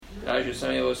kaže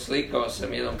sam, evo slikao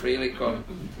sam jednom prilikom,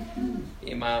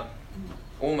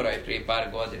 umro je prije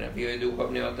par godina, bio je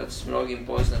duhovni otac s mnogim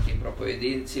poznatim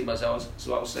propovjednicima,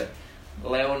 zvao se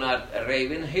Leonard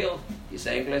Ravenhill, iz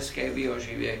Engleske, bio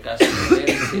živio kasnije u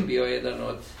Americi, bio jedan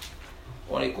od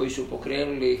onih koji su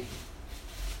pokrenuli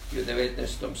u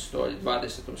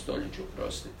 20. stoljeću,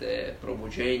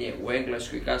 probuđenje u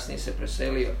Engleskoj i kasnije se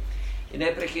preselio. I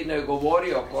neprekidno je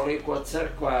govorio koliko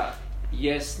crkva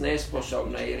jest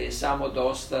nesposobna jer je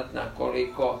samodostatna,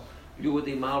 koliko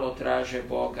ljudi malo traže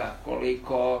Boga,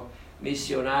 koliko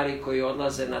misionari koji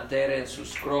odlaze na teren su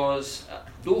skroz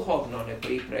duhovno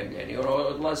nepripremljeni,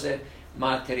 odlaze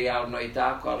materijalno i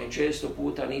tako, ali često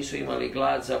puta nisu imali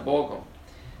glad za Bogom.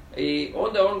 I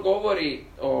onda on govori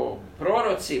o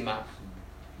prorocima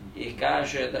i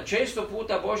kaže da često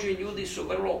puta Božji ljudi su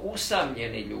vrlo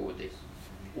usamljeni ljudi.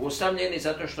 Usamljeni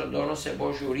zato što donose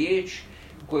Božju riječ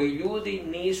koju ljudi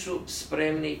nisu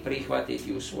spremni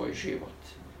prihvatiti u svoj život.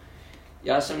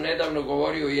 Ja sam nedavno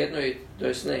govorio u jednoj,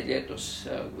 ljetos,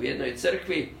 u jednoj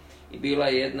crkvi i bila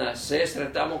jedna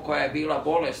sestra tamo koja je bila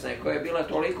bolesna i koja je bila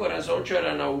toliko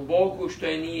razočarana u Bogu što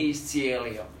je nije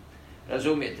iscijelio.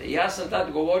 Razumijete? Ja sam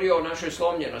tad govorio o našoj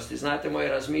slomljenosti. Znate moje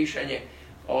razmišljanje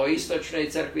o istočnoj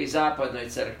crkvi i zapadnoj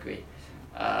crkvi.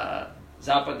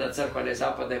 Zapadna crkva, ne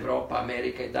zapadna Evropa,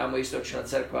 Amerika i tamo istočna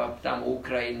crkva, tamo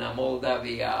Ukrajina,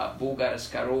 Moldavija,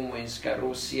 Bugarska, Rumunjska,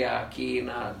 Rusija,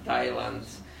 Kina, Tajland,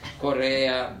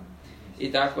 Koreja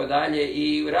i tako dalje.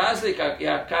 I razlika,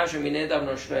 ja kažem i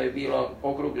nedavno što je bilo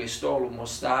okrugli stol u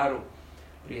Mostaru,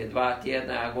 prije 2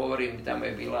 tjedna, ja govorim, tamo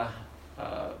je bila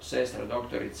sestra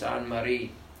doktorica Anne-Marie,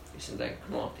 mislim da je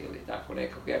Knot ili tako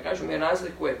nekako. Ja kažem, je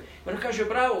razlikuje. Ona kaže,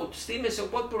 bravo, s time se u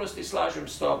potpunosti slažem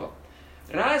s tobom.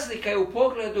 Razlika je u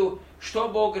pogledu što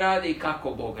Bog radi i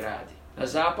kako Bog radi. Na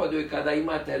zapadu i kada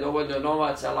imate dovoljno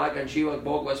novaca, lagan život,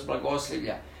 Bog vas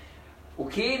blagoslivlja. U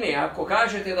Kini, ako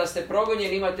kažete da ste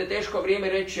progonjeni, imate teško vrijeme,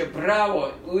 reći će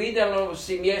bravo, u idealnom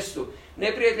si mjestu.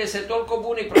 Neprijatelj se toliko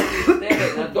buni protiv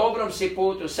tebe, na dobrom si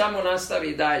putu, samo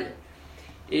nastavi dalje.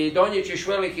 I donijet ćeš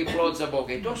veliki plod za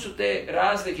Boga. I to su te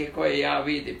razlike koje ja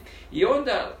vidim. I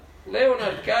onda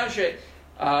Leonard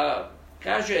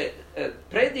kaže,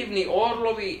 predivni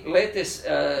orlovi lete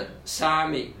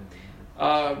sami,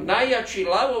 najjači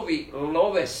lavovi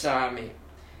love sami.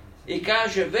 I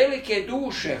kaže, velike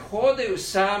duše hodaju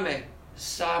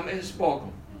same s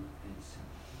Bogom.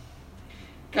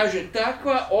 Kaže,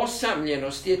 takva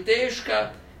osamljenost je teška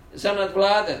za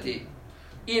nadvladati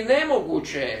i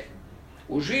nemoguće je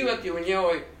uživati u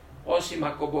njoj osim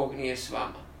ako Bog nije s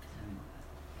vama.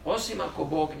 Osim ako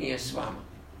Bog nije s vama.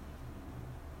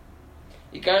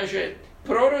 I kaže,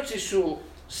 proroci su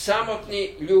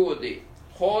samotni ljudi,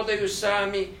 hodaju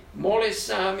sami, mole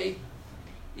sami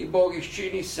i Bog ih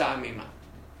čini samima.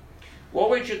 U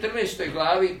ovoj 14.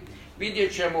 glavi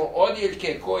vidjet ćemo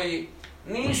odjeljke koji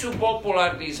nisu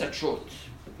popularni za čut.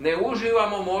 Ne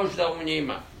uživamo možda u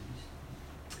njima.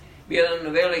 Jedan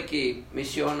veliki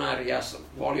misionar, ja sam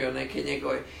volio neke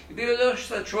njegove, bio je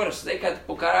dosta čvrst, nekad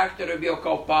po karakteru je bio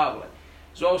kao Pavle.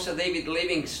 Zvao se David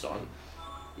Livingstone.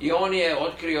 I on je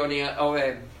otkrio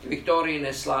ove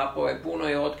Viktorijine slapove, puno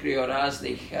je otkrio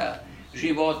raznih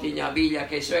životinja,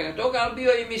 biljaka i svega toga, ali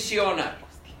bio je i misionar.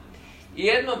 I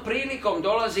jednom prilikom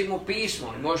dolazi mu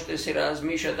pismo, možete si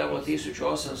razmišljati da od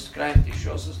 1800, krajem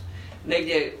 1800,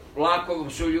 negdje lako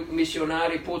su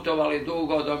misionari putovali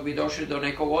dugo dok bi došli do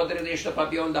nekog odredišta, pa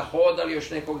bi onda hodali još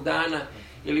nekog dana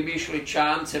ili bi išli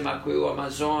čamcem ako je u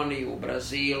Amazoni, u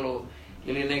Brazilu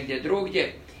ili negdje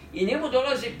drugdje. I njemu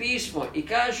dolazi pismo i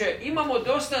kaže, imamo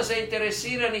dosta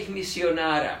zainteresiranih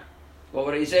misionara,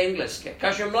 govore iz Engleske,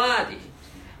 kaže mladih,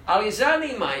 ali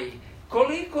zanima ih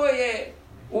koliko je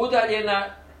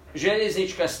udaljena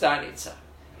željeznička stanica.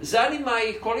 Zanima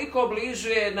ih koliko blizu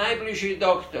je najbliži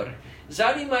doktor.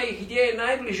 Zanima ih gdje je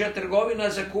najbliža trgovina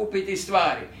za kupiti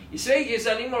stvari. I sve ih je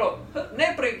zanimalo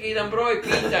neprekidan broj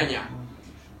pitanja.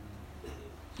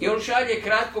 I on šalje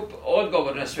kratko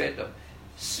odgovor na sve to.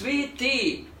 Svi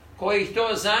ti koji ih to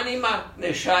zanima,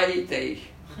 ne šaljite ih.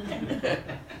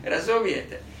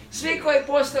 Razumijete? Svi koji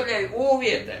postavljaju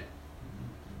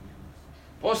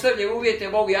uvjete,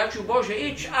 Bogu, ja ću Bože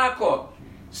ići ako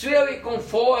svi ovi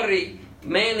komfori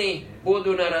meni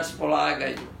budu na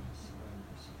raspolaganju.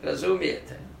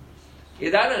 Razumijete? I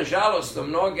danas, žalostno,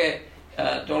 mnoge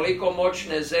toliko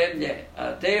moćne zemlje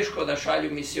teško da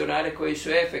šalju misionare koji su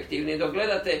efektivni. Dok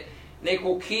gledate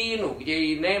neku Kinu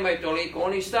gdje i nemaju toliko,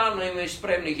 oni stalno imaju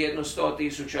spremnih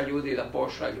 100,000 ljudi da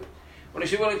pošalju. Oni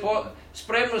su imali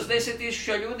spremnost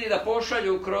 10,000 ljudi da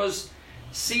pošalju kroz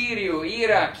Siriju,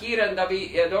 Irak, Iran da bi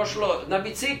je došlo na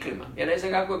biciklima. Ja ne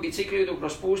znam kako bicikli idu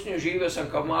kroz pustinju, živio sam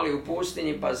kao mali u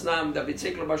pustinji pa znam da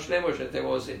bicikl baš ne možete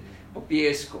voziti po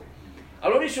pijesku.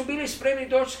 Ali oni su bili spremni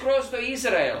doći skroz do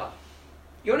Izraela.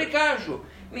 I oni kažu,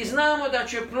 mi znamo da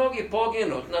će mnogi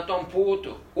poginuti na tom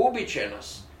putu, ubit će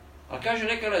nas. Ali kaže,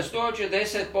 neka nas dođe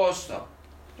 10%,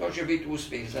 to će biti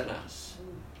uspjeh za nas.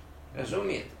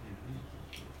 Razumijete?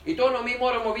 I to mi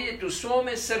moramo vidjeti u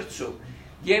svome srcu,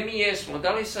 gdje mi jesmo,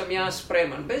 da li sam ja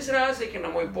spreman, bez razlike na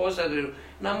moju pozadinu,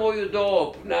 na moju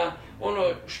dob, na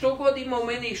ono što god ima u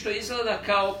meni što izgleda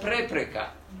kao prepreka.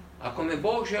 Ako me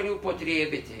Bog želi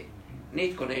upotrijebiti,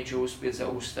 nitko neće uspjeti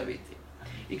zaustaviti.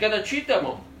 I kada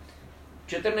čitamo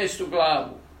 14.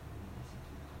 glavu,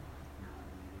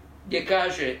 gdje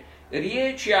kaže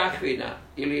riječ Jahvina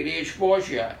ili riječ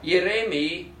Božja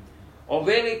Jeremiji o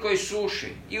velikoj suši.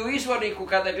 I u izvorniku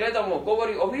kada gledamo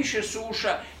govori o više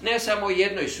suša, ne samo o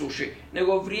jednoj suši,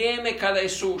 nego vrijeme kada je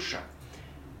suša.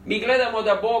 Mi gledamo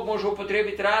da Bog može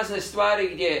upotrijebiti razne stvari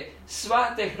gdje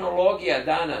sva tehnologija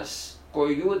danas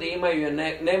koju ljudi imaju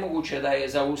je nemoguće da je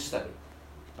zaustavi.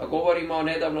 Pa govorimo,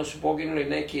 nedavno su poginuli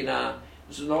neki na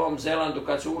Novom Zelandu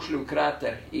kad su ušli u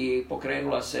krater i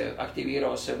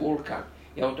aktivirao se vulkan.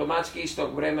 I automatski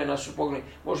istog vremena su poginuli.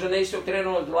 Možda ne istog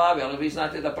trena od glave, ali vi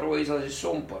znate da prvo izlazi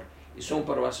sumpor. I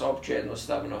sumpor vas opće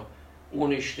jednostavno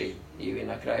uništi i vi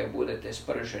na kraju budete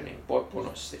sprženi u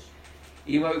potpunosti.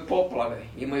 Imaju poplave,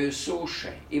 imaju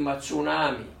suše, ima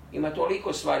tsunami, ima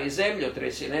toliko stvari.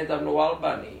 Zemljotresi, nedavno u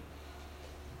Albaniji,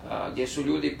 gdje su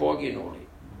ljudi poginuli.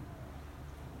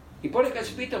 I ponekad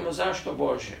se pitamo zašto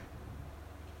Bože?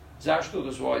 Zašto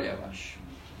dozvoljavaš?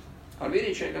 Ali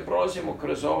vidjet ćete kad prolazimo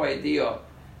kroz ovaj dio,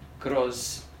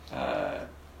 kroz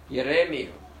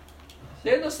Jeremiju,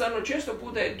 jednostavno često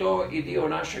puta je to i dio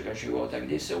našega života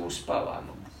gdje se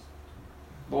uspavamo.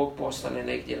 Bog postane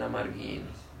negdje na margini,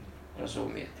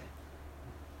 razumijete?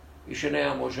 Više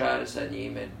nemamo žar za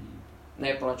njime,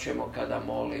 ne plačemo kada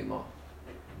molimo,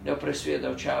 ne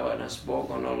presvjedočava nas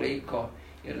Bog onoliko,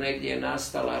 jer negdje je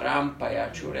nastala rampa,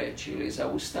 ja ću reći, ili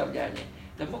zaustavljanje,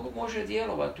 da Bog može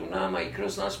djelovati u nama i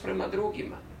kroz nas prema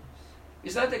drugima. Vi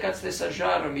znate kad ste sa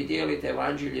žarom i dijelite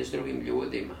evanđelje s drugim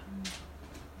ljudima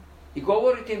i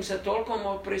govorite im sa tolikom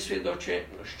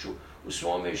presvjedočenošću u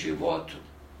svome životu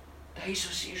da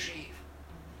Isus je živ.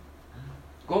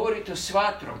 Govorite s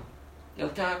vatrom, jel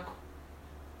tako?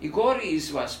 I gori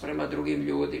iz vas prema drugim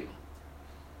ljudima.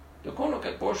 Dok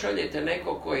kad pošaljete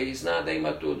nekog koji zna da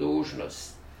ima tu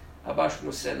dužnost, a baš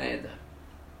mu se ne da,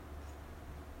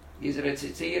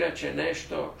 izrecicirat će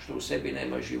nešto što u sebi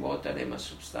nema života, nema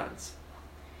supstance.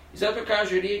 I zato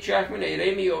kaže riječ Jahvina i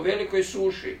Jeremiji o velikoj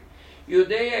suši.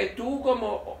 Judeja je tugom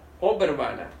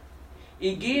obrvana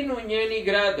i ginu njeni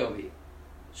gradovi,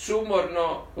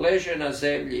 sumorno leže na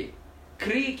zemlji.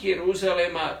 Krik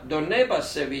Jeruzalema do neba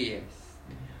se vije.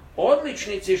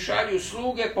 Odličnici šalju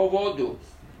sluge po vodu,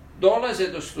 dolaze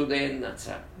do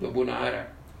studenaca, do bunara,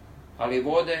 ali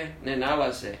vode ne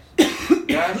nalaze.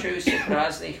 Vraćaju se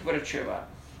praznih vrčeva,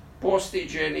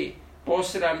 postiđeni,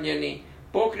 posramljeni,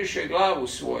 pokriše glavu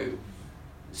svoju.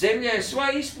 Zemlja je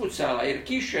sva ispucala jer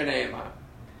kiše nema.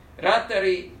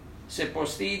 Ratari se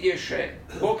postidješe,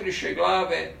 pokriše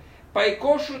glave, pa i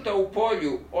košuta u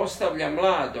polju ostavlja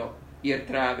mlado jer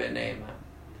trave nema.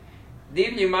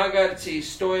 Divlji magarci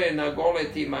stoje na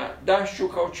goletima, dašću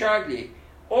kao čaglji,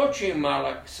 oči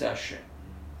malaksaše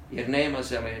jer nema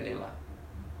zelenila.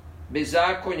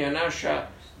 Bezakonja naša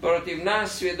protiv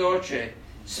nas svjedoče,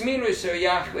 smiluj se o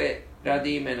Jahve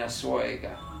radi imena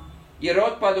svojega. Jer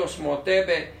otpado smo od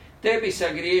tebe, tebi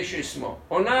sagriješi smo.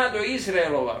 O nado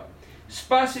Izraelova,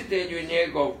 spasitelju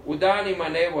njegov u danima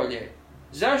nevolje.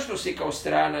 Zašto si kao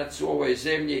stranac u ovoj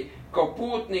zemlji, kao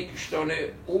putnik što ne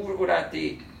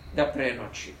uvrati da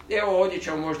prenoći? Evo ovdje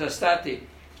ćemo možda stati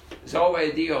za ovaj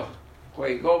dio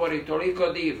koji govori toliko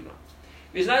divno.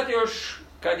 Vi znate još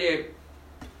kad je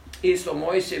isto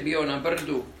Mojsije bio na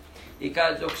brdu i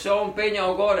dok se on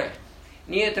penjao gore,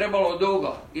 nije trebalo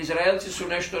dugo. Izraelci su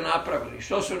nešto napravili.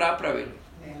 Što su napravili?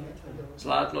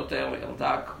 Zlatno telo, jel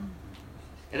tako?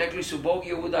 I rekli su, Bog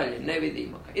je udaljen, ne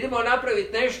vidimo ga. Idemo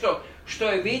napraviti nešto što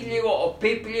je vidljivo,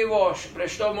 opipljivo, pre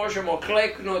što možemo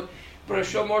kleknuti, pre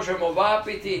što možemo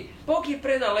vapiti. Bog je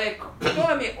predaleko. To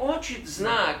vam je očit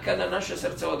znak kada naše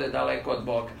srce ode daleko od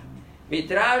Boga. Mi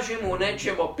tražimo u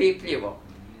nečem opipljivo,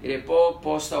 jer je Bog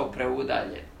postao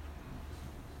preudaljen.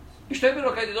 I što je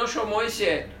bilo kad je došao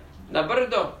Mojsije na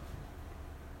brdo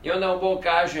i onda mu Bog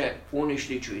kaže,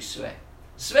 uništit ću i sve.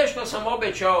 Sve što sam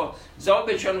obećao za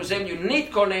obećanu zemlju,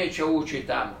 nitko neće ući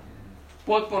tamo.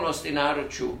 Potpunosti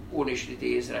narod ću uništiti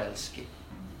izraelski.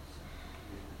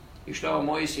 I što ovo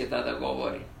Mojsije tada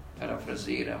govori?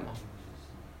 Parafraziramo.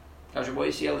 Kaže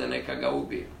Mojsije, jel da neka ga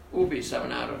ubije? Ubij sav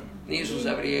narod. Nisu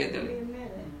zavrijedili.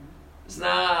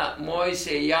 Zna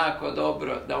Mojsije jako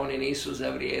dobro da oni nisu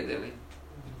zavrijedili.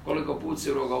 Koliko put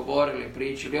su govorili,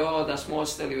 pričali, da smo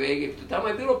ostali u Egiptu. Tamo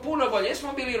je bilo puno bolje,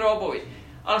 jesmo bili robovi.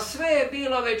 Ali sve je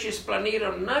bilo već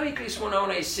isplanirano. Navikli smo na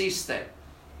onaj sistem.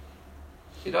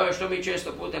 I to je što mi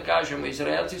često puta kažemo,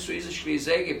 Izraelci su izašli iz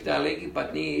Egipta, ali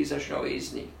Egipat nije izašao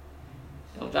iz njih.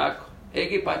 Jel' tako?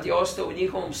 Egipat je ostao u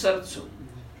njihovom srcu.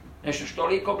 Nešto što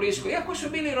toliko blisko. Iako su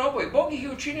bili robovi, Bog ih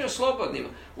je učinio slobodnima.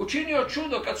 Učinio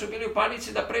čudo kad su bili u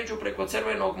panici da pređu preko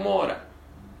Crvenog mora.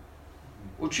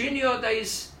 Učinio da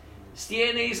iz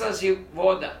stijene izlazi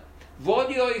voda.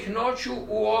 Vodio ih noću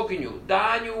u ognju,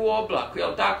 danju u oblaku,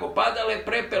 jel' tako? Padale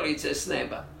prepelice s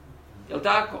neba. Jel'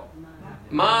 tako?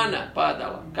 Mana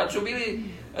padala. Kad su bili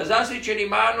zasličeni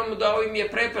manom, dao im je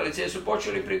prepelice, jer su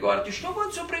počeli prigovarati. Što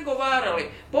god su prigovarali,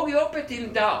 Bog je opet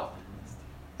im dao.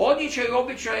 Odjeća i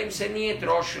običaja im se nije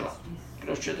trošila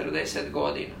kroz 40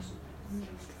 godina.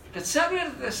 Kad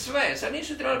sagledate sve, sad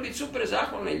nisu trebali biti super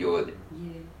zahvalni ljudi.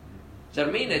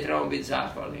 Zar mi ne trebamo biti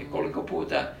zahvalni? Koliko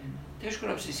puta teško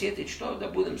nam se sjetiti što da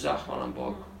budem zahvalan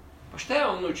Bogu. Pa šta je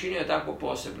on učinio tako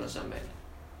posebno za mene?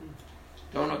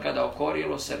 To je ono kada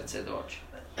okorilo srce dođe.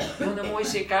 I onda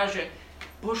Mojsije kaže,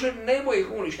 Bože, nemoj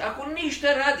ih uništiti. Ako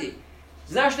ništa radi,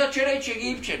 znaš šta će reći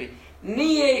Egipćani?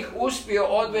 Nije ih uspio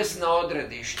odvesti na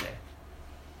odredište.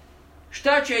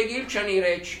 Šta će Egipćani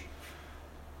reći?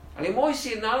 Ali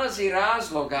Mojsije nalazi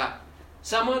razloga,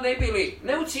 samo ne bili,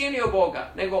 ne ucijenio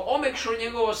Boga, nego omekšao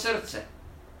njegovo srce.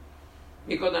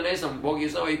 Niko da ne znam, Bog je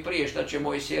znao i prije šta će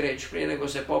Mojsije reći, prije nego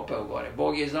se popeo gore.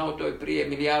 Bog je znao to i prije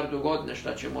 1000 godina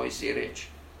šta će Mojsije reći.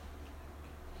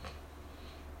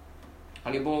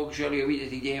 Ali Bog želio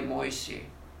vidjeti gdje je Mojsije.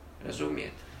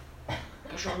 Razumijete?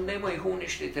 Kaže on, nemoj ih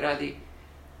uništiti radi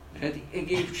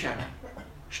Egipćana.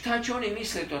 Šta će oni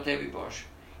misliti o tebi, Bože?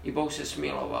 I Bog se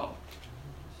smilovao.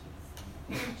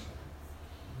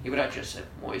 I vraća se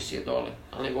Mojsije dole.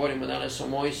 Ali ne govorimo danas o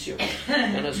Mojsiju.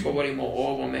 Danas govorimo o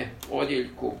ovome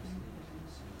odjeljku.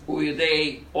 U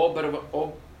Judeji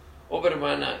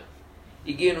obrvana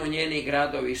i ginu njeni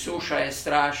gradovi. Suša je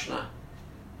strašna.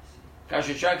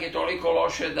 Kaže, čak je toliko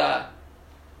loše da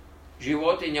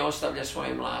životinja ostavlja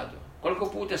svoje mlado. Koliko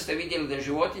puta ste vidjeli da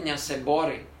životinja se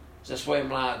bori za svoje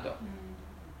mlado?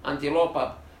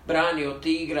 Antilopa brani od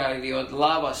tigra ili od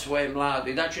lava svoje mlado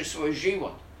i daće svoj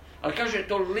život. Ali kaže,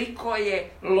 toliko je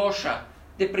loša,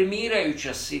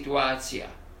 deprimirajuća situacija,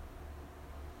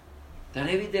 da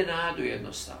ne vide nadu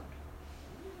jednostavno.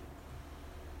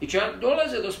 I čak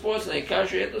dolaze do spoznaje i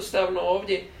kaže jednostavno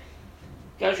ovdje,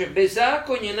 kaže,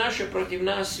 bezakonje naše protiv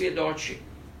nas svjedoči.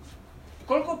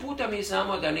 Koliko puta mi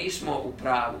znamo da nismo u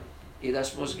pravu i da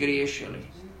smo zgriješili?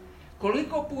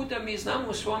 Koliko puta mi znamo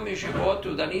u svome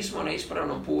životu da nismo na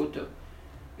ispravnom putu?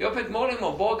 I opet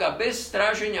molimo Boga bez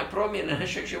traženja promjene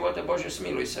našeg života, Bože,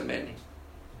 smiluj se meni.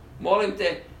 Molim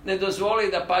te, ne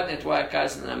dozvoli da padne tvoja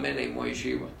kazna na mene i moj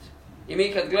život. I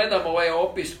mi kad gledamo ovaj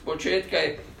opis početka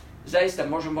je zaista,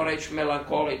 možemo reći,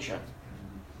 melankoličan.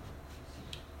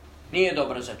 Nije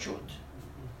dobro za čut.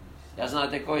 Ja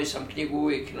znate koji sam knjigu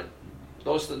uvijek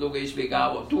dosta dugo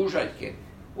izbjegavao, Tužaljke,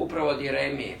 upravo od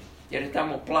Jeremije, jer je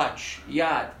tamo plać,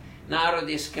 jad, narod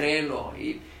je skrenuo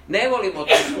i ne volimo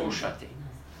to slušati.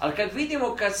 Ali kad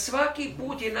vidimo, kad svaki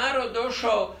put je narod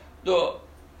došao do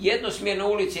jednosmjerne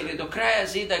ulice ili do kraja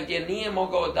zida gdje nije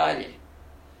mogao dalje,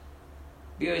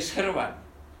 bio je shrvan,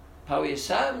 pao je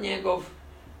sav njegov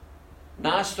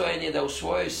nastojanje da u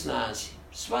svojoj snazi,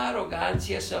 sva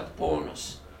arogancija, sav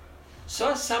ponos,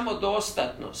 sva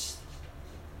samodostatnost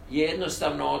je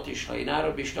jednostavno otišla i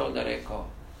narod bi što onda rekao,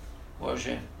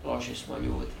 Bože, loši smo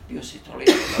ljudi, bio si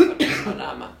toliko dobar prema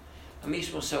nama, a mi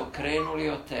smo se okrenuli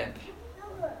od tebe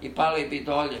i pali bi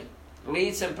dolje,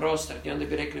 licem prostrti, i onda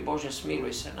bi rekli, Bože,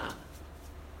 smiluj se nama.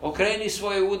 Okreni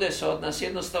svoje udese od nas,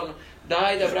 jednostavno,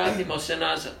 daj da vratimo se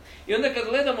nazad. I onda kad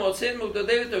gledamo od 7. do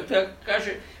 9.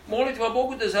 kaže, molitva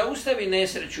Bogu da zaustavi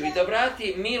nesreću i da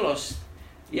vrati milost,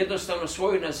 jednostavno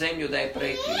svoju na zemlju da je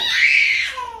prekine.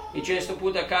 I često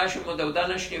puta kažemo da u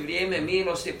današnje vrijeme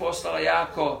milost je postala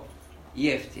jako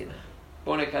jeftina,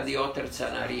 ponekad i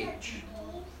otrcana riječ.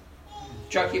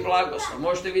 Čak i blagoslov.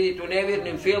 Možete vidjeti u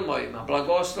nevjernim filmovima,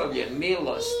 blagoslovljen,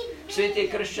 milost, sve te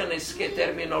kršćanske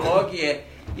terminologije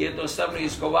jednostavno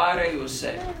izgovaraju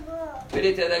se.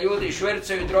 Vidite da ljudi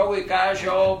švercaju drogu i kaže,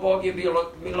 o, Bog je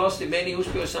bilo milosti, meni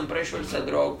uspio sam prešvercati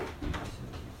drogu.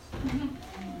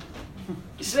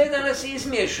 I sve danas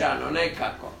izmiješano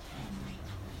nekako.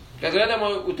 Kad gledamo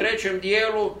u 3.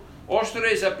 dijelu, oštro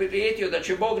je zaprijetio da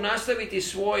će Bog nastaviti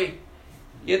svoj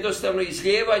jednostavno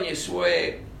izlijevanje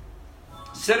svoje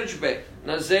srdžbe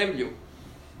na zemlju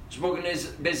zbog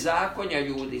bezakonja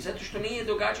ljudi, zato što nije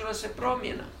događala se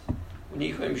promjena u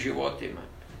njihovim životima.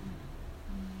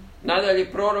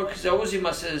 Nadalje, prorok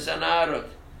zauzima se za narod.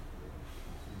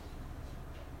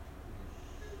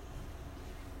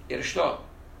 Jer što?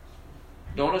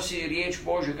 Donosi riječ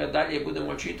Božju, kad dalje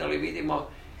budemo čitali, vidimo,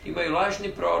 imaju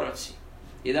lažni proroci.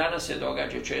 I danas se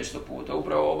događa često puta.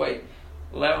 Upravo ovaj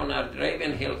Leonard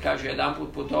Ravenhill kaže,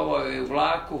 jedanput putovao je u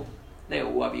vlaku, ne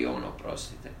u avionu,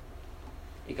 prostite.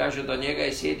 I kaže, do njega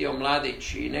je sjedio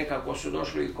mladić i nekako su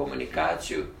došli u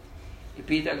komunikaciju i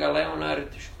pita ga Leonard,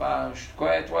 pa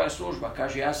koja je tvoja služba?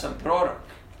 Kaže, ja sam prorok.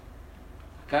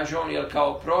 Kaže on, jel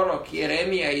kao prorok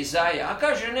Jeremija i Izaja? A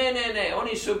kaže, ne,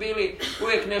 oni su bili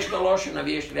uvijek nešto loše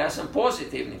navještili. Ja sam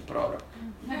pozitivni prorok.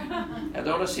 Ja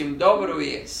donosim dobru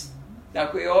vijest.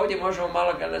 Tako i ovdje možemo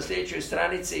malo kad na sljedećoj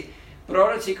stranici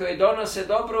proroci koji donose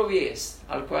dobru vijest,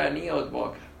 ali koja nije od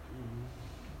Boga.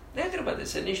 Ne trebate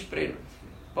se ništa brinuti.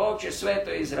 Bog će sve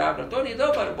to izravnati. On je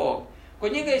dobar Bog.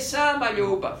 Kod njega je sama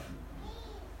ljubav.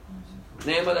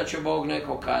 Nema da će Bog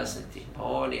neko kazniti. Pa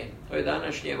on je. To je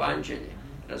današnje evanđelje.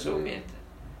 Razumijete?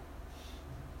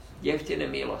 Jeftine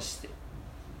milosti.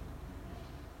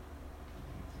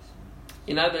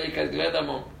 I nadalje kad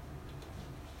gledamo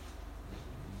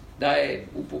da je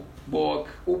Bog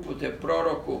upute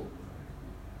proroku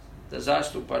da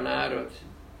zastupa narod,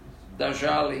 da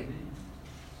žali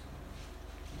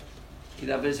i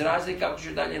da bez razlike kako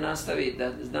će dalje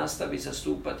nastavi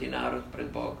zastupati narod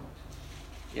pred Bogom.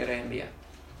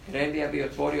 Jeremija bi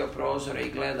otvorio prozore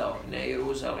i gledao na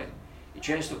Jeruzalem i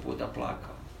često puta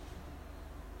plakao.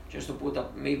 Često puta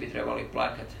mi bi trebali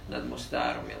plakati nad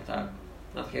Mostarom, jel tako?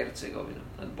 Nad Hercegovinom,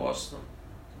 nad Bosnom.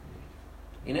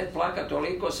 I ne plakati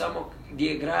toliko samo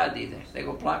gdje grad ide,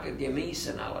 nego plakati gdje mi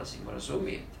se nalazimo,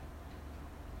 razumijete?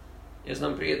 Ja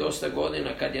znam prije dosta godina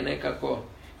kad je nekako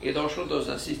je došlo do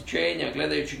zasićenja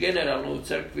gledajući generalno u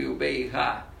crkvi u BiH,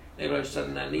 ne gledajući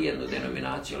sad na nijednu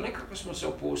denominaciju, ali nekako smo se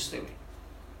opustili.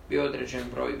 Bio određen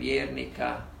broj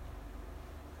vjernika,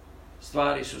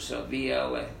 stvari su se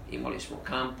odvijale, imali smo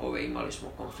kampove, imali smo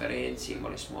konferencije,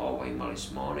 imali smo ovo, imali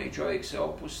smo ono i čovjek se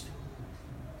opusti.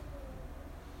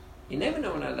 I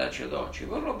neminovno je da će doći,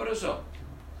 vrlo brzo.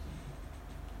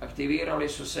 Aktivirali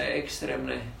su se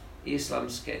ekstremne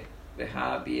islamske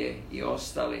vehabije i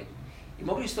ostali. I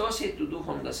mogli ste osjetiti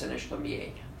duhom da se nešto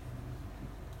mijenja.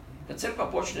 Kad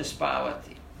crkva počne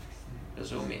spavati,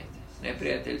 razumijete,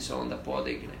 neprijatelj se onda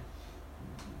podigne.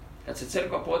 Kad se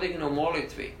crkva podigne u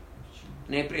molitvi,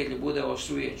 neprijatelj bude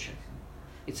osujećen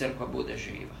i crkva bude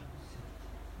živa.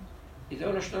 I to je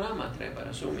ono što nama treba,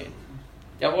 razumijete.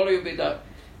 Ja volio bi da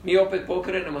mi opet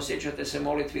pokrenemo, sjećate se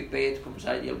molitvi petkom,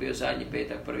 je bio zadnji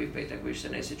petak, prvi petak, više se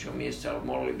ne sjećao mjeseca, ali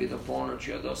molili bi do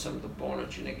ponoći, od 8 do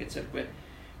ponoći, neke crkve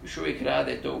još uvijek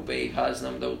rade to u BiH,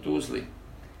 znam da u Tuzli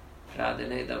rade,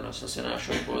 nedavno sam se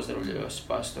našao i pozdravljao s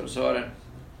pastor Zoran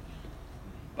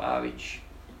Pavić.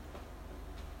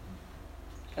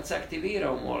 Kad se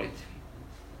aktivira u molitvi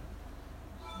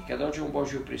i kad dođe u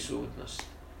Božju prisutnost,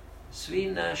 svi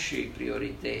naši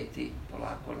prioriteti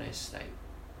polako nestaju.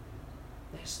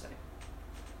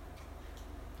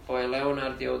 Ovaj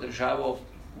Leonard je održavao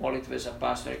molitve za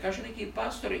pastore. Kaže, neki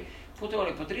pastori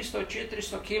putovali po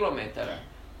 300-400 kilometara.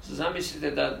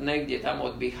 Zamislite da negdje tamo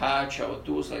od Bihaća, od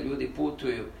Tuzla ljudi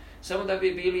putuju, samo da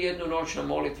bi bili jednu noć na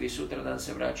molitvi i sutradan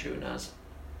se vraćaju nazad.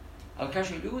 Ali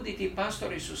kaže, ljudi, ti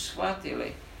pastori su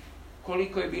shvatili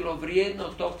koliko je bilo vrijedno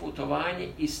to putovanje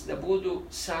i da budu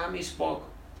sami s Bogom.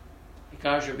 I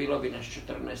kaže, bilo bi nas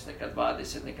 14, nekad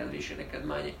 20, nekad više, nekad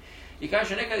manje. I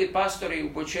kaže, nekad i pastori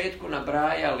u početku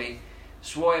nabrajali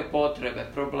svoje potrebe,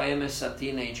 probleme sa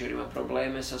tinejdžerima,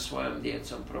 probleme sa svojom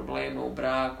djecom, probleme u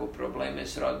braku, probleme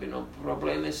s rodbinom,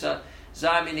 probleme sa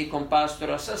zamjenikom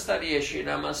pastora, sa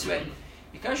starješinama, sve.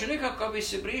 I kaže, nekako bi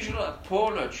se bližila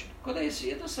ponoć, kao da je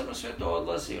jednostavno sve to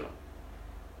odlazilo.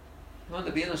 I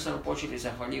onda bi jednostavno počeli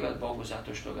zahvaljivati Bogu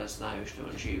zato što ga znaju, što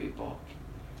on živi Bog.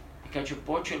 I kad će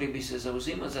počeli bi se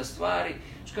zauzimati za stvari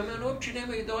s kojima oni uopće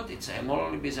nemaju doticaja,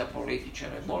 molili bi za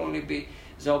političare, molili bi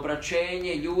za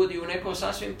obraćenje ljudi u nekom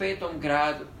sasvim petom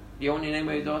gradu gdje oni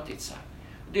nemaju doticaja.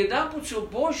 Odjedanput su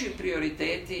Božji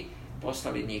prioriteti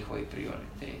postali njihovi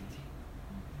prioriteti.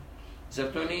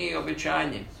 Zar to nije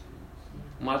obećanje?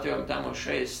 U Matejovom tamo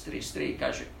 6:33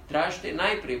 kaže, tražite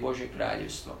najprije Božje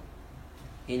kraljevstvo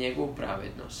i njegovu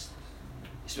pravednost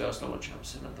i sve ostalo će vam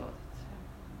se nadodati.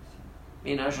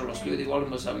 Mi, nažalost, ljudi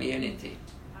volimo zamijeniti.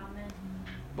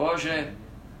 Bože,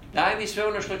 daj mi sve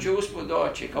ono što će usput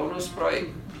doći, kao nus projekt.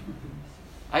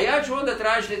 A ja ću onda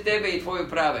tražiti tebe i tvoju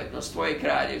pravednost, tvoje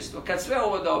kraljevstvo, kad sve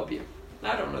ovo dobijem.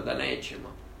 Naravno da nećemo.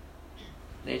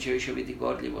 Neće više biti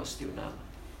gorljivosti u nama.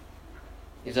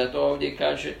 I zato ovdje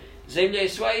kaže, zemlja je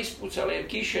sva ispucala jer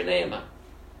kiše nema.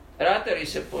 Ratari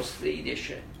se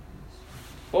postidješe,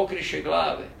 pokriše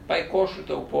glave, pa je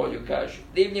košuta u polju, kaže.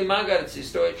 Divni magarci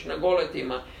stojeći na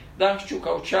goletima, dahću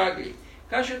kao čaglji.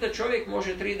 Kaže da čovjek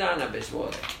može 3 dana bez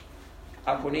vode.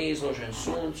 Ako nije izložen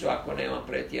suncu, ako nema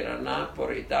pretjeran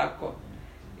napor i tako.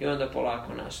 I onda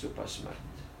polako nastupa smrt.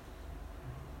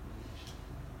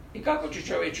 I kako će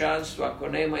čovječanstvo ako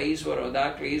nema izvora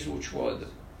odakle izvući vodu?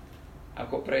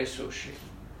 Ako presuši?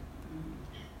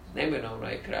 Neminovno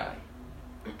je kraj.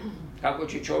 Kako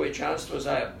će čovječanstvo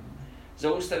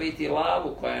zaustaviti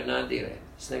lavu koja nadire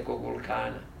s nekog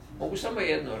vulkana? Mogu samo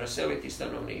jedno, raseliti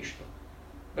stanovništvo.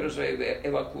 Brzo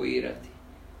evakuirati.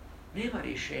 Nema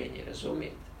rješenja,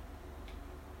 razumijete?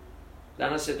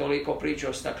 Danas se toliko priča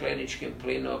o stakleničkim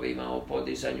plinovima, o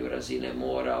podizanju razine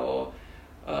mora, o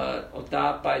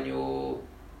otapanju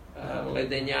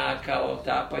ledenjaka, o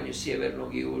otapanju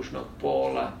sjevernog i južnog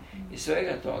pola i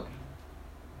svega toga.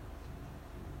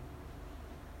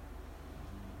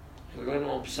 Kad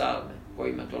gledamo psalme,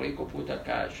 kojima toliko puta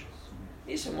kaže,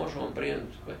 mi se možemo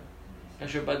brinuti.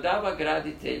 Kaže, badava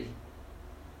graditelj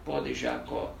podiže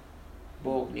ako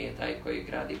Bog nije taj koji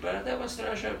gradi. Badava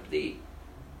stražar bdi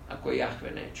ako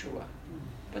Jahve ne čuva.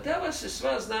 Badava se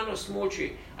sva znanost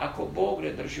muči ako Bog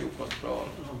ne drži u kontrolu.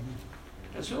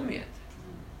 Razumijete?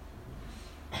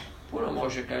 Puno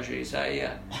može, kaže Izaija,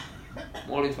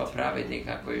 molitva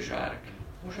pravednika koji je žarka.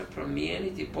 Može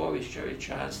promijeniti povijest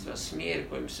čovječanstva, smjer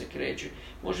kojim se kreće.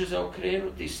 Može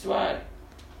zaokrenuti stvari.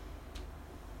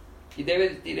 I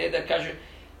 9. reda kaže,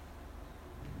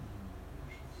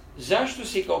 zašto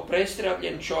si kao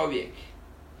prestravljen čovjek,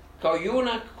 kao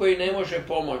junak koji ne može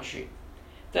pomoći?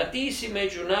 Da ti si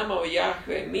među nama, o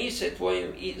Jahve, mi se tvojim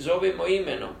zovemo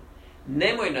imenom.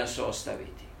 Nemoj nas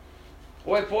ostaviti.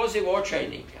 Ovo je poziv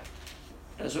očajnika.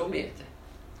 Razumijete?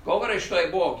 Govore što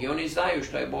je Bog i oni znaju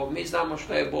što je Bog, mi znamo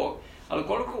što je Bog. Ali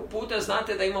koliko puta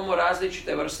znate da imamo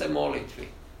različite vrste molitvi?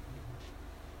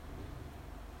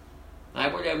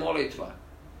 Najbolja je molitva.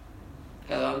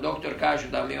 Kada vam doktor kaže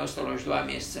da mi je ostalo još 2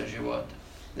 mjeseca života.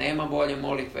 Nema bolje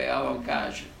molitve, ja vam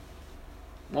kažem.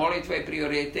 Molitva i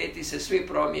prioriteti se svi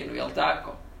promijenu, jel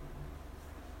tako?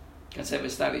 Kad sebe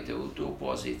stavite u tu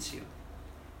poziciju.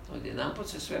 Odjedanput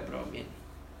se sve promijeni.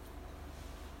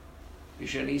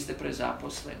 Više niste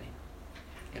prezaposleni.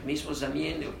 Jer mi smo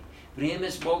zamijenili.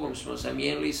 Vrijeme s Bogom smo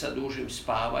zamijenili sa dužim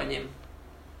spavanjem,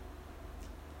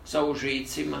 sa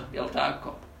užicima, jel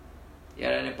tako?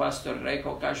 Jedan je pastor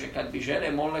rekao, kaže, kad bi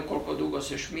žene molile koliko dugo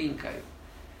se šminkaju,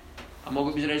 a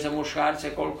mogu bi reći za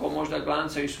muškarce koliko možda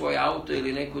glancaju svoj auto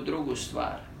ili neku drugu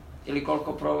stvar, ili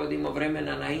koliko provodimo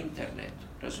vremena na internetu,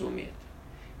 razumijete?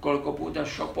 Koliko puta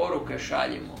poruke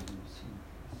šaljemo,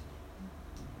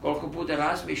 koliko puta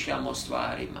razmišljamo o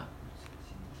stvarima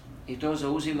i to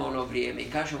zauzima ono vrijeme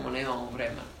i kažemo nemamo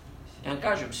vremena. Ja vam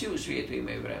kažem, svi u svijetu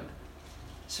imaju vremena.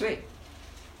 Svi.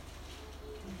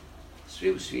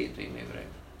 Svi u svijetu imaju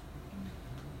vremena.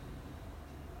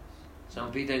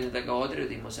 Samo pitanje da ga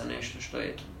odredimo za nešto što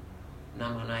je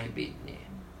nama najbitnije.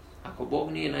 Ako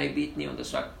Bog nije najbitniji, onda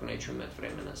svakako nećemo imati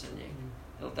vremena za njega.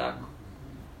 Je li tako?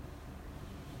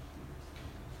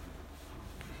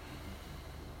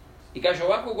 I kaže,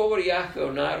 ovako govori Jahve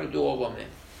o narodu ovome.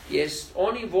 Jest,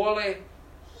 oni vole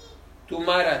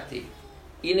tumarati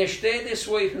i ne štede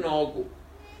svojih nogu.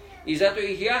 I zato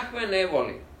ih Jahve ne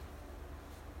voli.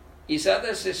 I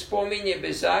sada se spominje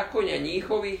bezakonja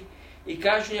njihovih i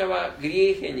kažnjava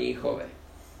grijehe njihove.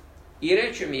 I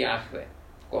reče mi Jahve,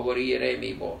 govori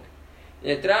Jeremij Bog,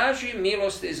 ne traži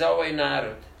milosti za ovaj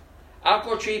narod.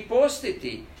 Ako će i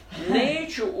postiti,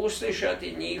 neću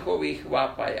uslišati njihovih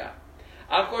vapaja.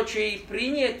 Ako će i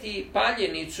prinijeti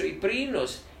paljenicu i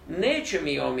prinos, neće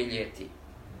mi omiljeti.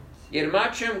 Jer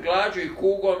mačem, glađu i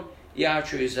kugom ja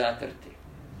ću ih zatrti.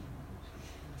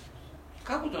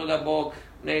 Kako to da Bog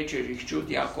neće ih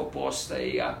čuti ako postaje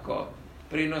i ako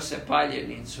prinose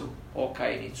paljenicu,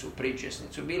 okajnicu,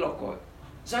 pričesnicu, bilo koju?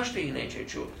 Zašto ih neće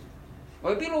čuti?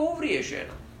 Ovo je bilo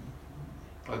uvriježeno.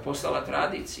 Ovo je postala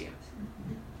tradicija.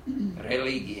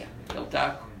 Religija, je li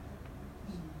tako?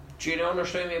 Čine ono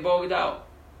što im je Bog dao.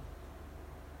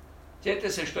 Sjetite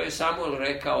se što je Samuel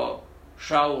rekao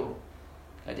Šaulu,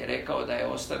 kad je rekao da je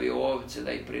ostavio ovce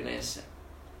da ih prinese.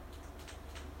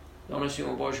 Donosi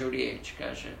mu Božju riječ,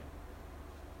 kaže,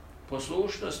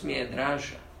 poslušnost mi je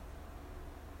draža.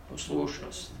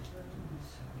 Poslušnost.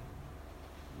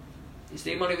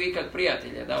 Jeste imali vi kad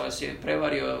prijatelja da vas je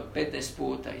prevario 15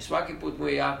 puta i svaki put mu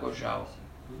je jako žao.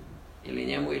 Ili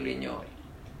njemu ili njoj.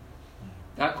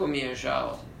 Tako mi je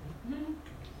žao.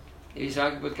 I vi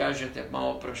svaki put kažete, ma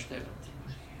oprošteno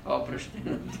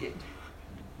ti.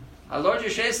 Ali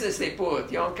dođe 16.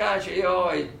 put i on kaže,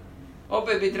 joj,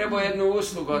 opet bi trebao jednu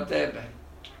uslugu od tebe.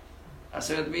 A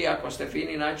sad vi, ako ste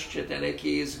fini, naći ćete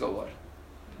neki izgovor.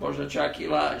 Možda čak i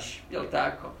laž, jel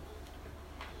tako?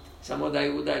 Samo da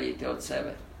je udaljite od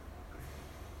sebe.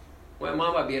 Moja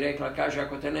mama bi rekla, kaže,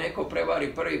 ako te neko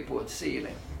prevari prvi put, sine,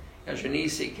 kaže,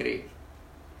 nisi kriv.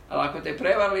 Ali ako te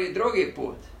prevarili drugi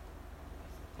put,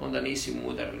 onda nisi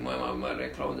mudar. Moja mama je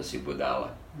rekla, onda si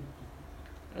budala.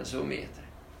 Razumijete?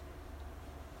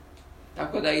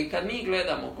 Tako da i kad mi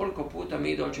gledamo koliko puta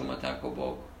mi dođemo tako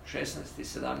Bogu, 16.,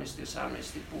 17., 18.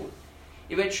 put,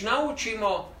 i već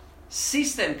naučimo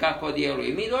sistem kako djeluje.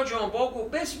 I mi dođemo Bogu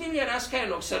bez milje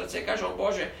raskajenog srca i kažemo,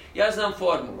 Bože, ja znam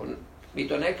formulu. Mi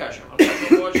to ne kažemo, ali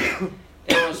kažemo, Bože,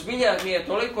 evo, zbilja mi je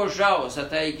toliko žao za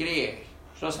taj grijeh,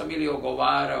 što sam ili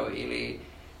ogovarao, ili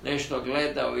nešto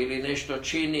gledao, ili nešto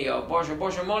činio.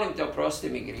 Bože, molim te, oprosti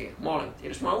mi grijeh, molim te.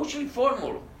 Jer smo naučili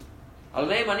formulu,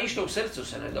 ali nema ništa u srcu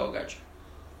se ne događa.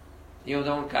 I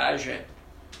onda on kaže,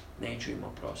 neću im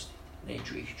oprostiti,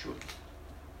 neću ih čuti.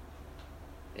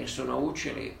 Jer su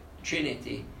naučili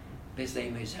činiti bez da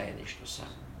imaju zajedništvo sa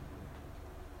mnom.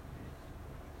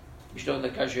 I što onda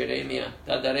kaže Jeremija,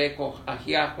 tada rekoh,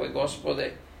 Jahve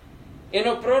Gospode,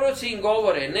 eno proroci im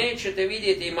govore, nećete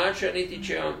vidjeti mača, niti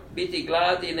će vam biti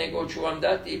gladi, nego ću vam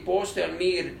dati postojan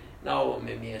mir na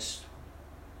ovome mjestu.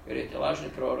 Vjerujete, lažni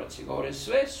proroci govore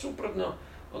sve suprotno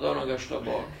od onoga što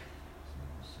Bog.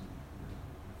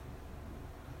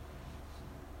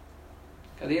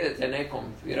 Kad idete nekom,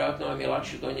 vjerojatno vam je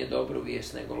lakše donijeti dobru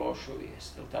vijest nego lošu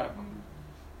vijest, je li tako?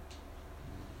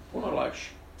 Puno lakše.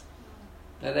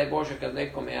 Ne daj Bože kad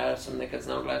nekome, ja sam nekad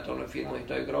znao gledati ono filmu i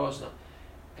to je grozno,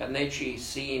 kad nečiji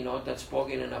sin, otac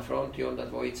pogine na frontu i onda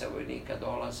dvojica vojnika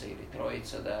dolaze ili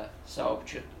trojica da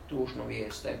saopće tužnu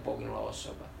vijest da je poginula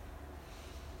osoba.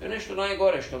 To je nešto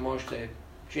najgore što možete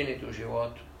činiti u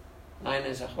životu,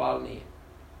 najnezahvalnije.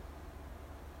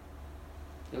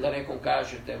 Ili da nekom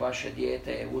kažete, vaše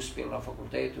dijete je uspjelo na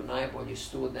fakultetu, najbolji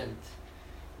student,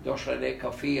 došla je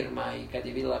neka firma i kad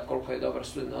je vidjela koliko je dobar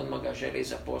student, odmah ga želi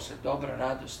zaposliti. Dobra,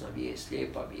 radosna vijest,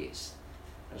 lijepa vijest.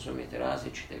 Razumijete,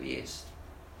 različite vijesti.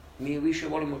 Mi više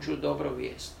volimo čuti dobru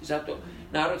vijest. I zato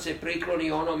narod se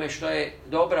prikloni onome što je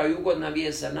dobra i ugodna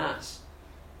vijest za nas.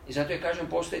 I zato je, kažem,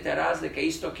 postoji ta razlika,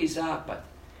 istok i zapad.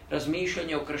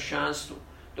 Razmišljanje o kršćanstvu.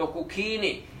 Dok u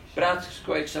Kini, brat s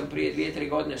kojeg sam prije 2-3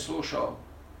 godine slušao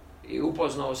i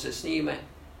upoznao se s njime,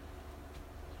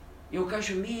 i on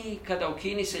kaže, mi kada u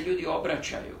Kini se ljudi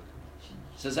obraćaju,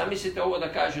 sad zamislite ovo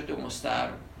da kažete u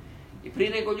Mostaru, i prije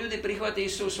nego ljudi prihvate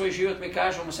Isusa u svoj život, mi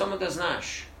kažemo, samo da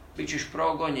znaš, bit ćeš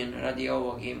progonjen radi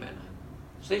ovog imena.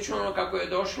 Slično ono kako je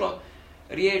došlo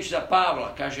riječ za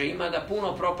Pavla, kaže, ima da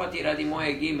puno propati radi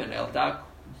mojeg imena, jel tako?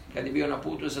 Kad je bio na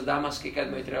putu za Damask i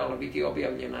kad mu je trebalo biti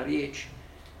objavljena riječ.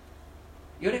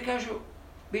 I oni kažu,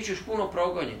 bit ćeš puno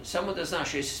progonjen, samo da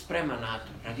znaš, jesi spreman na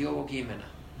to, radi ovog imena.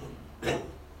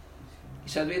 I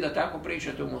sad vi da tako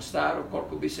pričate u Mostaru,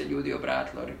 koliko bi se ljudi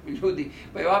obratilo. Ljudi,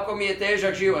 pa i ovako mi je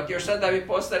težak život, još sad da mi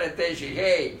postane teži.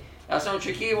 Hej, ja sam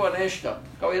očekivao nešto,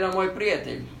 kao jedan moj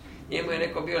prijatelj. Njemu je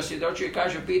neko bio svjedočio i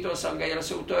kaže, pitao sam ga, jel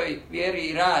se u toj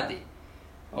vjeri radi?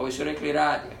 Ovi su rekli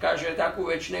radi. Kaže, takvu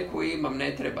već neku imam,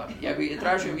 ne treba. Ja bi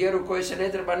tražim vjeru koju se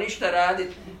ne treba ništa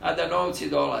raditi, a da novci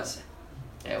dolaze.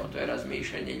 Evo, to je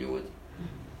razmišljanje ljudi.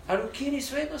 Ali u Kini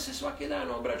svejedno se svaki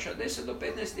dan obraća 10 do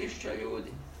 15 tisuća ljudi.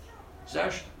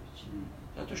 Zašto?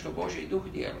 Zato što Božji duh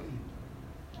djeluje.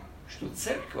 Što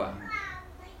crkva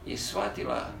je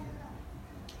shvatila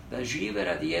da žive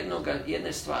radi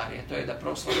jedne stvari, a to je da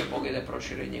proslave Boga i da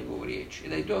prošire njegovu riječ. I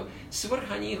da je to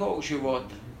svrha njihovog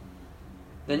života.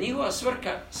 Da njihova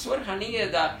svrha nije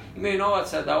da imaju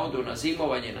novaca da odu na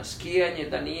zimovanje, na skijanje,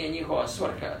 da nije njihova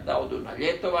svrha da odu na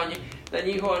ljetovanje, da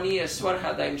njihova nije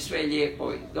svrha da im sve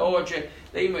lijepo dođe,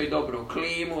 da imaju dobru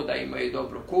klimu, da imaju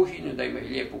dobru kuhinju, da imaju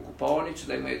lijepu kupaonicu,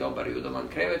 da imaju dobar i udoman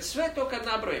krevet, sve to kad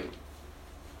nabrojimo.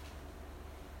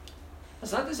 A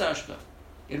znate zašto?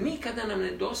 Jer mi kada nam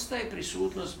nedostaje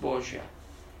prisutnost Božja,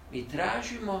 mi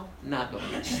tražimo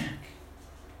nadomjestak.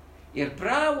 Jer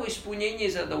pravo ispunjenje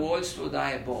i zadovoljstvo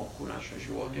daje Bog u našem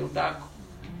životu, je li tako?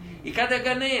 I kada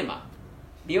ga nema,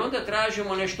 mi onda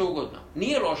tražimo nešto ugodno.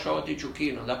 Nije loše otići u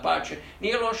kino, dapače.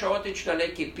 Nije loše otići na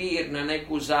neki pir, na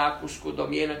neku zakusku,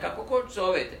 domjena, kako god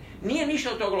zovete. Nije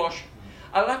ništa od tog loše.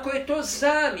 Ali ako je to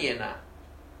zamjena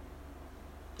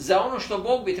za ono što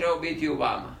Bog bi trebao biti u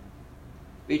vama,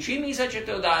 vi čim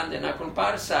izađete odande, nakon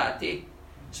par sati,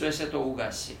 sve se to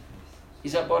ugasi. I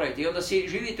zaboravite. I onda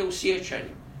živite u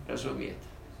sjećanju. Razumijete?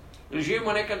 Ili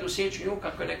živimo nekad u sjećanju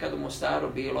kako je nekad u Mostaru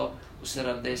bilo u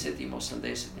 70-im,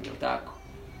 80-im, ili tako.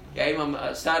 Ja imam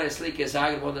stare slike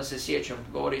Zagreba, onda se sjećam,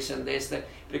 govori 70,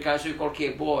 prikazuju koliki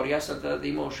je Bor, ja sam tada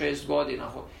imao 6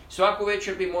 godina. Svaku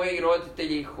večer bi moji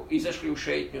roditelji izašli u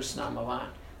šetnju s nama van.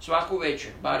 Svaku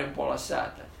večer, barem pola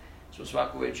sata su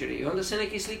svaku večer. I onda se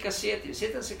neki slika sjeti.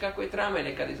 Sjetam se kako je tramvaj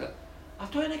nekad izgleda. A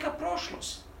to je neka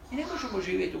prošlost. I ne možemo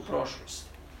živjeti u prošlosti.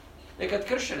 Nekad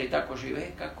kršćani tako žive,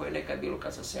 kako je nekad bilo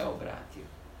kad sam se obratio.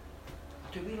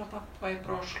 A to je bilo pa je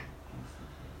prošlo.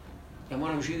 Ja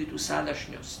moram živjeti u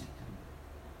sadašnjosti.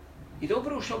 I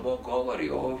dobro što Bog govori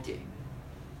ovdje.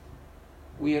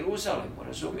 U Jeruzalemu,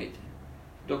 razumijete?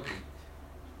 Dok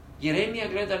Jeremija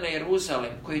gleda na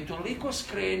Jeruzalem, koji je toliko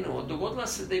skrenuo, dogodila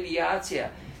se devijacija,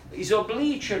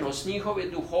 izobličenost njihove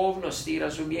duhovnosti i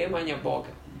razumijevanja Boga.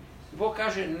 Bog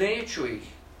kaže, neću ih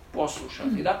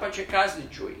poslušati, dapače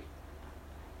kaznit ću ih.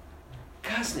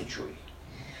 Kaznit ću ih.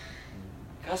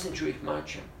 Kaznit ću ih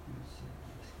mačem.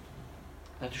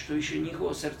 Zato što više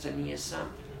njihovo srce nije sam.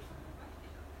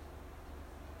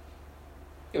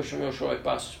 Još ovaj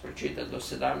pasus pročitati do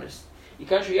 17. I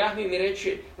kaže, Jahve mi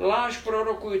reče, laž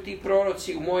prorokuju ti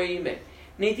proroci u moje ime.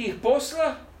 Niti ih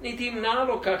posla, niti im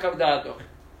nalog kakav dadoh.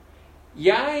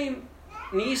 Ja im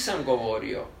nisam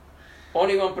govorio.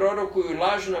 Oni vam prorokuju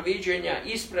lažna viđenja,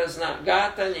 isprazna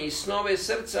gatanja i snove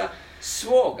srca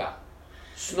svoga.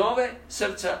 Snove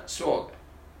srca svoga.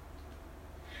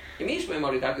 I mi smo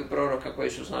imali takvih proroka koji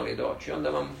su znali doći. Onda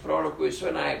vam prorokuju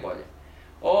sve najbolje.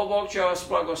 O, Bog će vas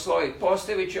blagosloviti,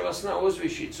 postavit će vas na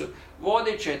uzvišicu,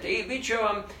 vodit ćete i bit će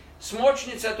vam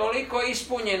smočnica toliko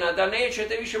ispunjena da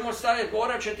nećete više moći staviti,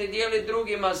 morat ćete dijeliti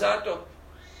drugima zato.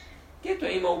 Gdje to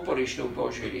ima uporište u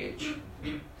Božoj riječi?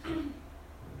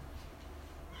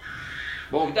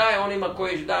 Bog daje onima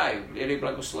koji daju, jer je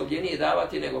blagoslovljenije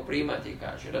davati nego primati,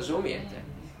 kaže. Razumijete?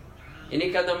 I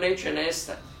nikad nam neće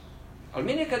nestati. Ali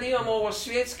mi nekad imamo ovo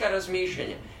svjetska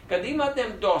razmišljanja. Kad imate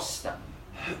dosta,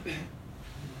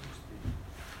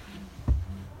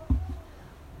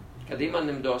 kad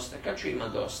imam dosta, kad ću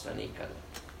imati dosta? Nikada.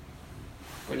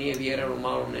 Ko nije vjeran u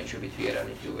malom, neće biti vjeran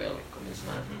niti u velikom, ne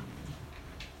znate.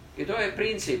 I to je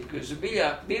princip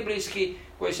zbilja biblijski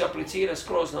koji se aplicira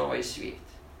skroz na ovaj svijet.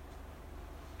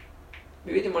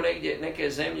 Mi vidimo negdje neke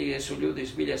zemlje gdje su ljudi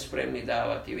zbilja spremni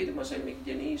davati. Vidimo zemlje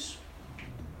gdje nisu.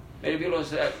 Meni je bilo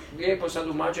lijepo sad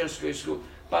u Mađarskoj su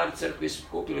par crkvi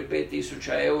kupili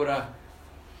 5.000 eura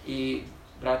i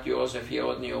brat Jozef je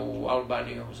odnio u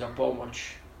Albaniju za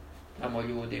pomoć tamo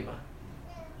ljudima.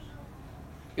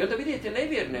 I onda vidite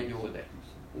nevjerne ljude.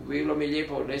 Bilo mi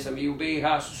lijepo, ne znam, i u BiH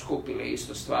su skupili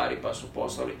isto stvari pa su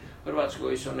poslali. U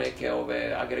Hrvatskoj su neke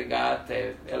ove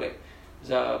agregate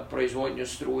za proizvodnju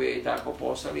struje i tako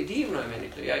poslali. Divno je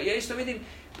meni to. Ja isto vidim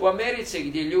u Americi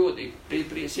gdje ljudi,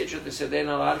 sjećate se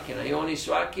Dana Larkina, i oni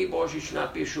svaki Božić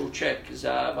napišu ček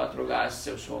za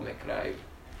vatrogasce u svome kraju.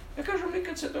 Ja kažem,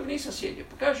 nikad se tog nisam sjedio.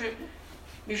 Pa kaže,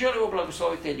 mi želimo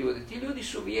blagosloviti te ljude. Ti ljudi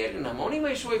su vjerni nam, oni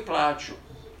imaju svoju plaću.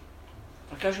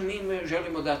 Pa kaže, mi im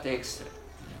želimo dati ekstra.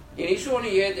 I nisu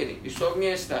oni jedini, iz tog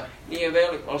mjesta nije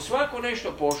veliko, ali svako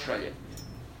nešto pošalje.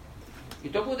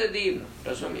 I to bude divno,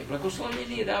 razumijem. Blagoslovlje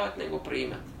nije davati nego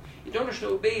primati. I to ono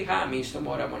što u BiH mi isto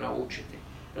moramo naučiti,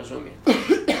 razumijem.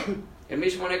 Jer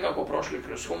mi smo nekako prošli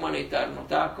kroz humanitarno,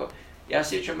 tako. Ja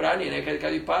sjećam ranije nekad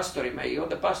kad i pastorima, i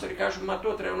onda pastori kažu, ma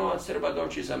to treba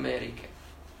doći iz Amerike.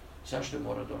 Zašto je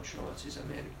mora doći novac iz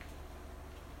Amerike?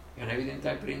 Ja ne vidim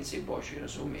taj princip Božji,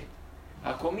 razumijem.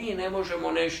 Ako mi ne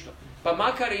možemo nešto, pa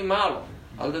makar i malo,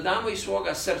 ali da damo iz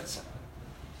svoga srca,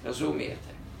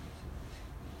 razumijete?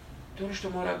 To ono što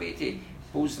mora biti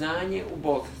pouznanje u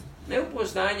Boga. Ne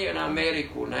upoznanje na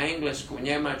Ameriku, na Englesku,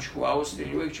 Njemačku,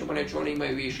 Austriju, uvijek ćemo reći oni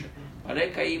imaju više. Pa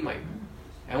neka imaju.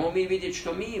 Ajmo mi vidjeti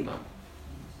što mi imamo.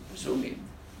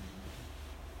 Razumijete?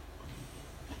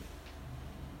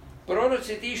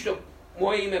 Proroci ti što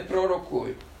moje ime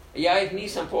prorokuju, ja ih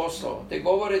nisam poslao, te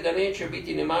govore da neće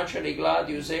biti ni mača ni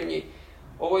gladi u zemlji,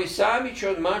 ovo i sami će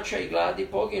od mača i gladi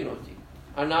poginuti.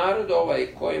 A narod ovaj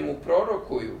kojemu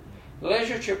prorokuju,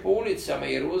 ležat će po ulicama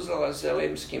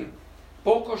Jeruzalemskim,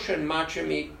 pokošen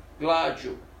mačem i glađu,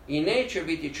 i neće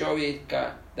biti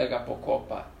čovjeka da ga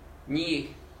pokopa. Njih,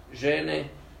 žene,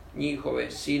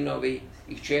 njihove, sinovi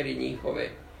i kćeri njihove,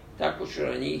 tako će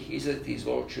na njih izleti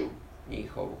zloću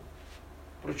njihovu.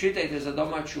 Pročitajte za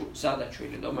domaću zadaću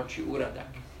ili domaći uradak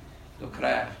do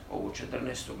kraja ovu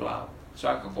 14. glavu.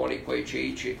 Svakako oni koji će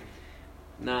ići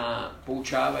na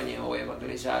poučavanje o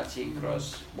evangelizaciji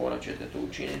kroz, morat ćete to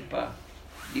učiniti, pa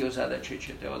dio zadaće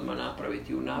ćete odmah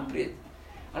napraviti unaprijed.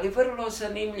 Ali vrlo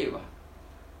zanimljiva.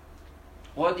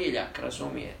 Odjeljak,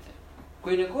 razumijete,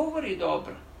 koji ne govori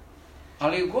dobro.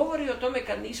 Ali govori o tome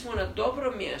kad nismo na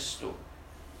dobrom mjestu,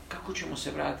 kako ćemo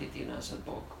se vratiti nazad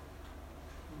Bogu.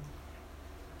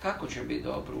 Kako će biti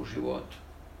dobro u životu.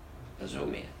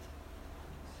 Razumijete?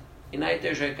 I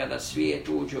najteže je kada svijet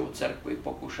uđe u crkvu i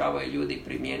pokušavaju ljudi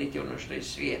primijeniti ono što je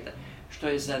svijeta, što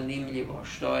je zanimljivo,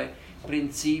 što je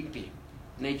principi.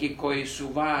 Neki koji su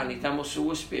vani, tamo su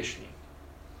uspješni.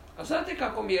 A znate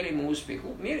kako mjerimo uspjeh?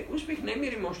 Uspjeh ne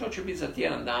mjerimo što će biti za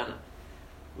tjedan dana.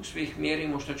 Uspjeh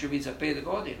mjerimo što će biti za 5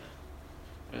 godina.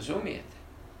 Razumijete?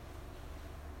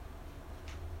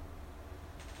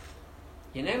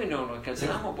 I neminovno kad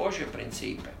znamo Božje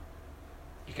principe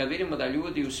i kad vidimo da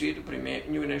ljudi u svijetu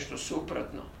primjenjuju nešto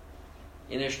suprotno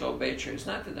i nešto obećaju,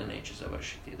 znate da neće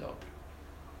završiti dobro.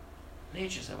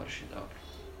 Neće završiti dobro.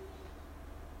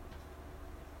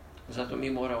 Zato mi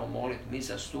moramo moliti, mi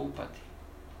zastupati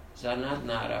za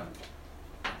nadnarav.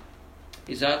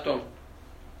 I zato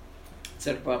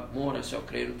crkva mora se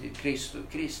okrenuti Kristu.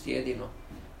 Krist jedino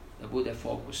da bude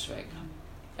fokus svega.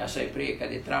 Ja sam i prije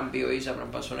kad je Trump bio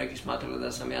izabran, pa su neki smatrali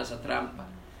da sam ja za Trumpa.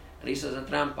 Nisam za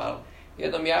Trumpa, ali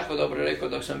jednom jako dobro rekao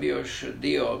dok sam bio još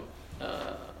dio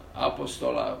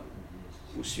apostola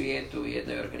u svijetu u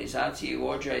jednoj organizaciji,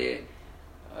 vođa je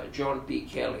John P.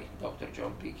 Kelly, dr.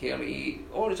 John P. Kelly. I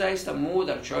on zaista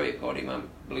mudar čovjek, on ima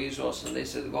blizu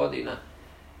 80 godina.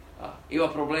 Ima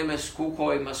probleme s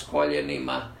kukovima, s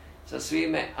koljenima, sa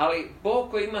svime, ali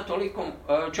Bog koji ima toliko,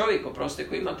 čovjek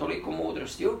koji ima toliko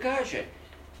mudrosti, on kaže,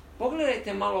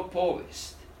 pogledajte malo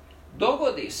povijest.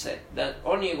 Dogodi se, da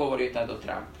on nije govorio tada o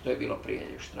Trumpu, to je bilo prije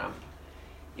još Trumpa.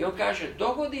 I on kaže,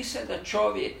 dogodi se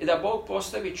da Bog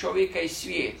postavi čovjeka iz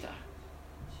svijeta,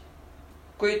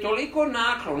 koji je toliko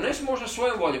naklon, ne možda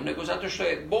svojom voljom, nego zato što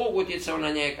je Bog utjecao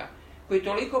na njega, koji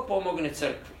toliko pomogne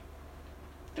crkvi.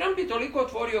 Trump je toliko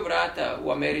otvorio vrata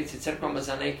u Americi crkvama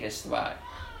za neke stvari.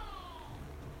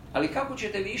 Ali kako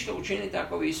ćete vi što učiniti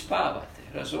ako vi spavate,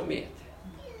 razumijete?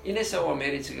 I ne samo u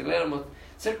Americi, kad gledamo,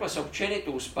 crkva se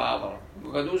općenito uspavala.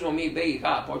 Kad uzmemo mi BiH,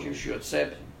 počevši od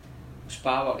sebe,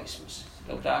 uspavali smo se,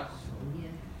 je li tako?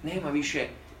 Nema više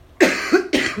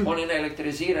one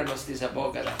neelektriziranosti za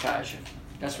Boga, da kažem.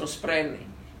 Kad smo spremni.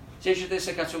 Sjećate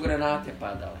se kad su granate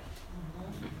padale,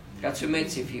 kad su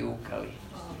meci fijukali,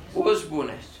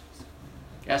 uzbune.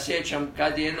 Ja sjećam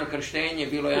kad je jedno krštenje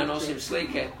bilo, ja nosim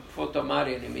slike,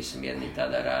 fotomarijeni, mislim, jedni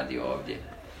tada radi ovdje,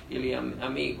 ili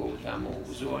Amigu tamo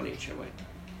u Zvoničevoj.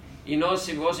 I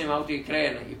vozim auto i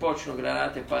krene i počnu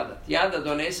granate padati. Ja da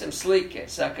donesem slike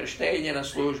sa krštenje na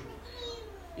službu.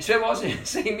 I sve vozim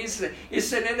se i misle,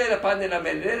 Isuse, ne da padne na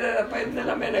mene, ne da padne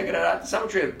na mene granate, samo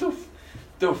čujem tuf,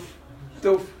 tuf,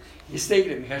 tuf. I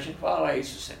stignem i kažem, hvala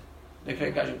Isuse. Na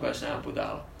kraju kažem, koja sam ja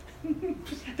budala.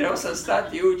 Trebao sam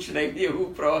stati i ući negdje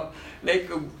upravo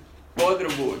neku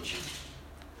podrubu ući.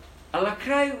 Ali na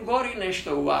kraju gori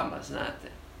nešto u vama,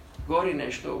 znate. Gori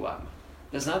nešto u vama.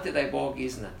 Da znate da je Bog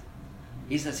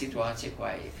iznad situacije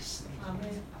koja je jest.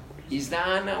 Iz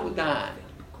dana u dan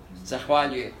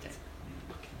zahvaljujete.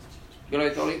 Bilo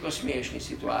je toliko smiješnih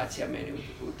situacija meni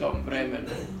u tom vremenu.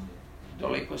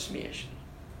 Toliko smiješnih.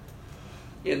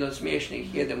 Jedno od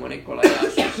smiješnih, jedemo Nikola,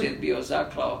 ja susjed bio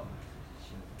zaklao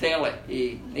tele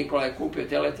i Nikola je kupio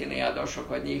teletine, ja došao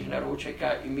kod njih na ručak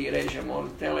i mi režemo onu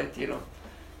teletinu.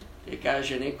 I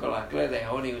kaže Nikola, gledaj,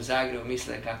 oni u Zagrebu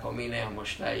misle kako mi nemamo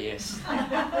šta jest.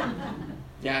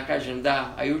 Ja kažem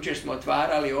da, a jučer smo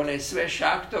otvarali one sve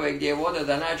šahtove gdje je voda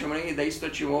da nađemo negdje da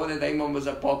istočimo vode da imamo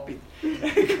za popit.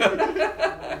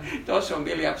 To smo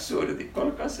bili apsurdi,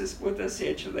 koliko se puta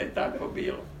sjećam da je tako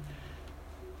bilo.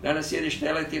 Danas jediš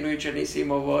teletinu, jučer nisi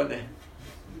imao vode.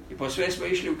 I po sve smo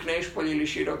išli u Knešpolj ili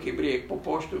Široki Brijeg, po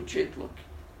poštu u Čitluk.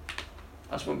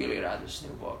 A smo bili radosni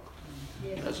u Bogu.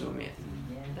 Razumijete?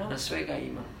 Danas svega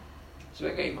imamo.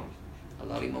 Svega imamo.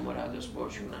 Ali imamo radost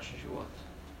Božju u našem životu.